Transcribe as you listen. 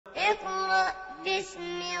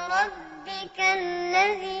ربك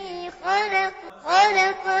الذي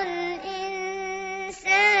خلق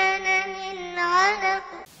الإنسان من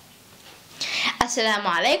علق. Assalamu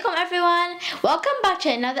alaikum everyone. Welcome back to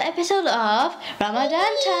another episode of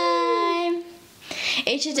Ramadan time.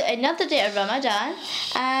 It is another day of Ramadan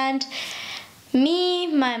and me,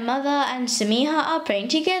 my mother and Saminah are praying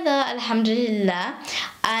together, alhamdulillah,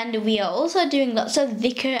 and we are also doing lots of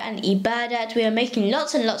dhikr and ibadat. We are making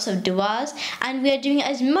lots and lots of du'as, and we are doing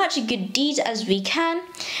as much good deeds as we can,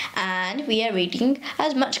 and we are reading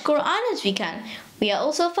as much Quran as we can. We are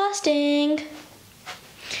also fasting.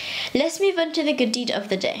 Let's move on to the good deed of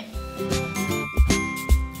the day.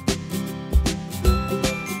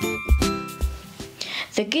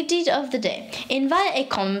 The good deed of the day. Invite a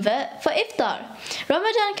convert for iftar.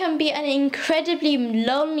 Ramadan can be an incredibly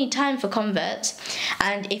lonely time for converts,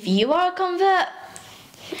 and if you are a convert,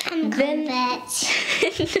 then no,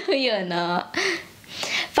 you're not.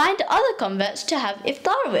 Find other converts to have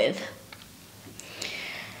iftar with.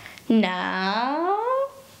 Now,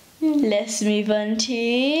 let's move on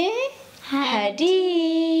to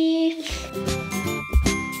hadith.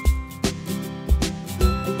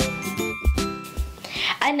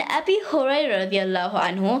 عن أبي هريرة رضي الله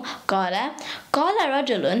عنه قال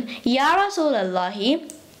رجل يا رسول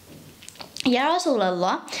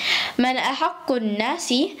الله من أحق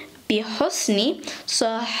الناس بحسن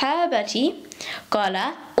صحابتي قال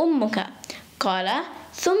أمك قال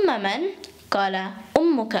ثم من قال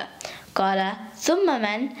أمك قال ثم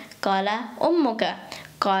من قال أمك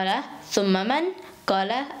قال ثم من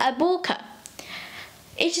قال أبوك.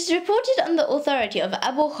 It is reported on the authority of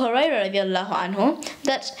Abu Hurairah radiallahu anhu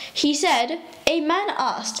that he said, a man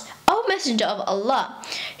asked, O Messenger of Allah,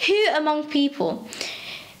 who among people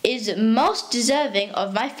is most deserving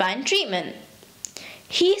of my fine treatment?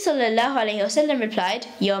 He sallallahu alayhi wasallam replied,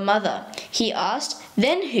 your mother. He asked,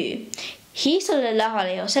 then who? He sallallahu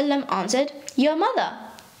alayhi wasallam answered, your mother.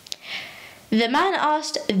 The man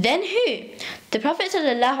asked, then who? The Prophet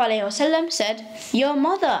sallallahu alayhi wasallam said, your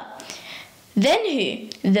mother. Then who?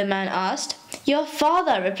 The man asked. Your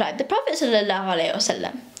father, replied the Prophet sallallahu alaihi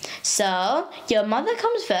wasallam. So your mother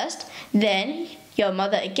comes first, then your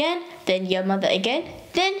mother again, then your mother again,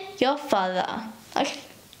 then your father. Okay.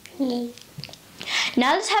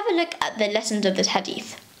 Now let's have a look at the lessons of this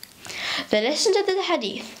hadith. The lessons of this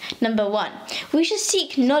hadith. Number 1, we should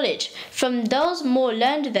seek knowledge from those more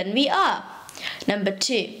learned than we are. Number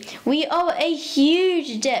 2, we owe a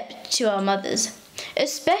huge debt to our mothers,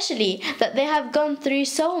 especially that they have gone through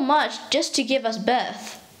so much just to give us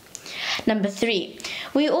birth. Number 3,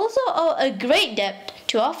 we also owe a great debt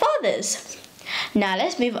to our fathers. Now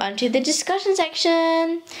let's move on to the discussion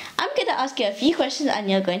section. I'm going to ask you a few questions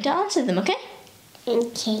and you're going to answer them, okay?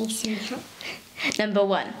 Okay, Saminah. Number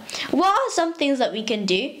 1, what are some things that we can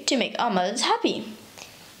do to make our mothers happy?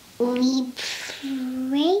 We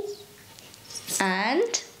pray.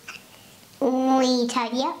 And? We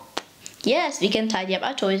tidy up. Yes, we can tidy up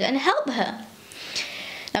our toys and help her.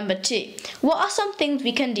 Number 2, what are some things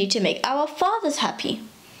we can do to make our fathers happy?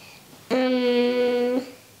 You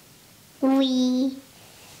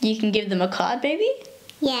can give them a card, maybe?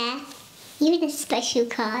 Yeah, even a special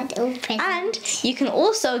card or present. And you can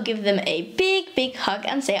also give them a big, big hug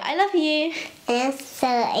and say, I love you. And also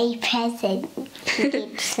a present.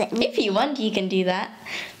 If you want, you can do that.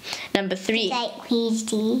 Number 3. Like we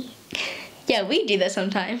do. Yeah, we do that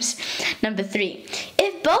sometimes. Number 3,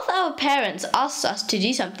 if both our parents ask us to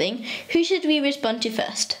do something, who should we respond to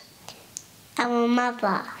first? Our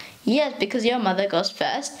mother. Yes, because your mother goes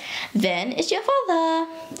first, then it's your father.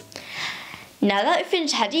 Now that we've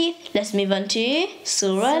finished hadith, let's move on to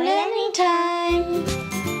surah learning time.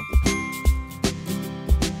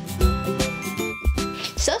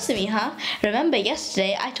 So Saminah, remember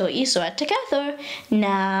yesterday I taught you Surah Takathur.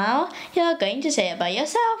 Now you're going to say it by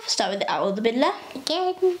yourself. Start with A'udhu Billah.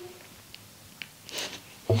 Again.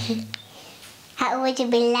 أعوذ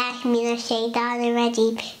بالله من الشيطان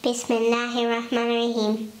الرجيم بسم الله الرحمن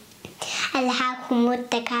الرحيم ألهاكم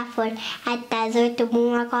التكاثر حتى زرتم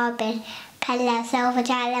المقابر كلا سوف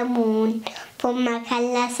تعلمون ثم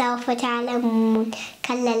كلا سوف تعلمون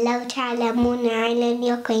كلا لو تعلمون علم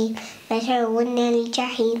اليقين لترون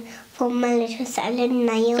الجحيم ثم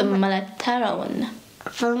لترونها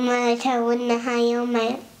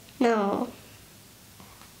يوم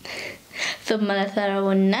ثم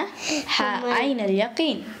لترونها عين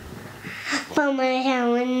اليقين ثم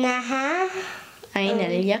لترونها عين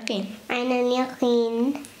اليقين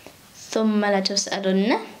ثم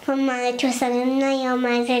لتسألن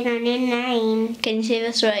يومئذ عن النعيم. Can you say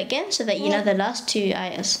the surah again so that you know the last 2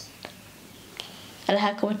 ayahs?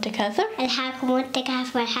 ألهاكم التكاثر. ألهاكم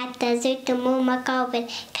التكاثر حتى زرتم المقابر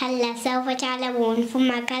كلا سوف تعلمون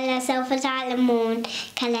ثم كلا سوف تعلمون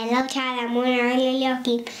كلا لو تعلمون علم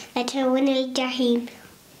اليقين لترون الجحيم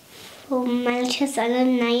ثم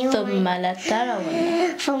لتسألن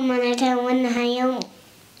ثم لترونها يوم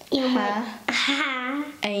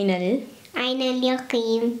أين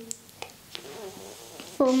اليقين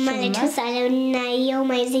ثم لتسألن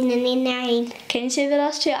يومئذ عن النعيم. Can you say the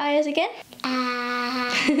last two ayahs again?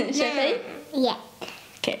 Yeah.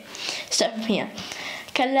 Okay, start from here.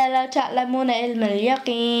 كلا لو تعلمون علم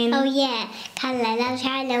اليقين. Oh yeah. كلا لو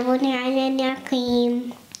تعلمون علم اليقين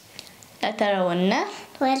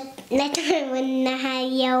لترونها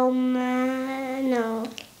يوم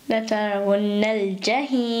لترون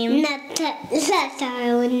الجحيم.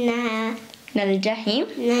 لترونها الجحيم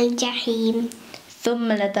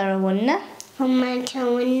ثم لترون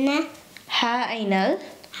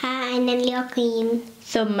أين اليقين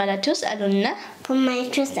ثم لتسألن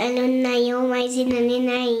يومئذ عن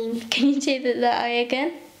النعيم. Can you say the ayah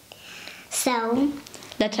again? So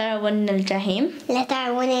لترون الجحيم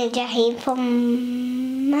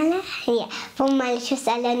ثم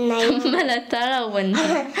لتسألن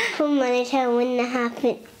ثم لترونها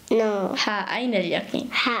أين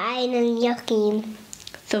اليقين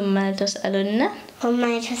ثم لتسألن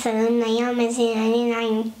يومئذ عن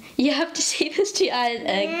النعيم. You have to say this two ayahs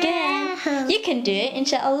again. You can do it,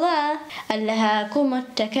 inshallah. ألهاكم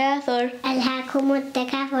التكاثر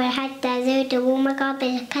حتى زرتم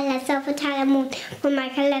المقابر كلا سوف تعلمون ثم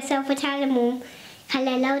كلا سوف تعلمون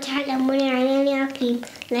كلا لو تعلمون علم اليقين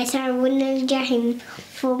لترون الجحيم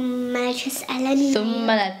ثم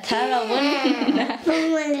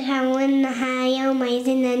لترونها يومئذ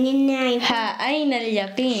عن النعيم. أين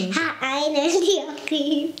اليقين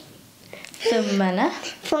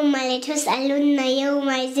ثم لتسألن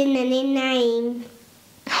يومئذ عن النعيم.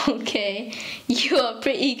 Okay, you are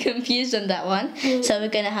pretty confused on that one, so we're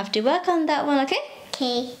gonna have to work on that one, okay?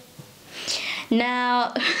 Okay.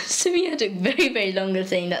 Now, Saminah took very, very long of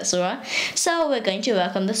saying that surah, so we're going to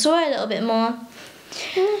work on the surah a little bit more.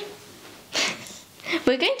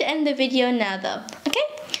 We're going to end the video now though, okay?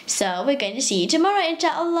 So we're going to see you tomorrow,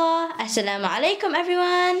 inshallah. Assalamu alaikum,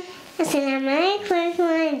 everyone. Assalamu alaikum,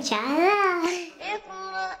 everyone, inshallah.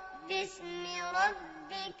 اقرأ باسم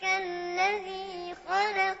ربك الذي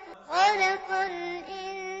خلق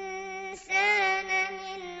الإنسان